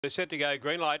They're set to go.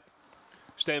 Green light.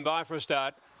 Stand by for a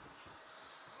start.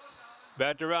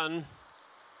 About to run.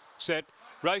 Set.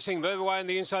 Racing, move away on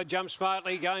the inside, jump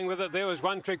smartly, going with it. There was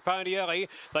One Trick Pony early.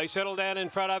 They settle down in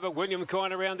front over William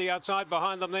Coyne around the outside.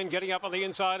 Behind them then, getting up on the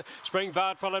inside, Spring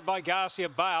Bart, followed by Garcia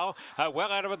Bale.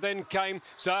 Well out of it then came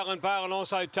Silent Bale and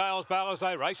also Tails Bale as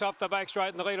they race off the back straight.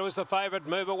 And the leader was the favourite.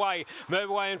 Move away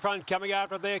in front. Coming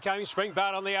after it, there came Spring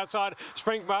Bart on the outside.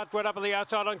 Spring Bart went up on the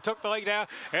outside and took the lead now.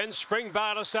 And Spring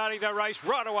Bart is starting to race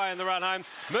right away in the run home.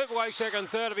 Move away second,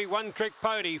 third to be One Trick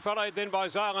Pony, followed then by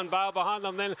Silent Bale. Behind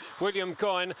them then William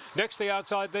Coyne. Next the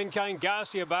outside then came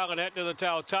Garcia Bale and out to the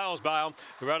tail Tails Bale.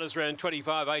 The runners around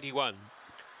 25.81.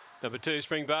 Number 2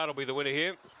 Spring Bart will be the winner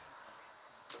here.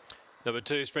 Number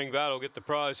 2 Spring Bart will get the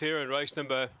prize here in race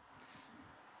number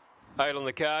 8 on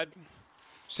the card.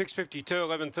 6:52,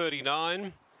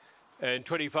 11:39 and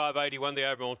 25.81 the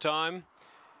overall time.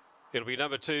 It'll be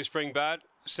number 2 Spring Bart,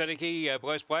 Seneki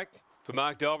Bless Black for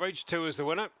Mark Delbridge. 2 is the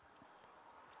winner.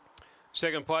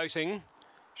 Second placing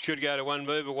should go to One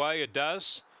Move Away. It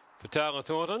does for Taylor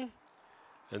Thornton.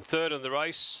 And third in the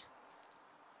race,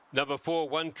 number 4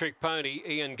 One Trick Pony,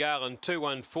 Ian Garland,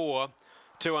 214,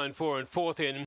 214, and fourth in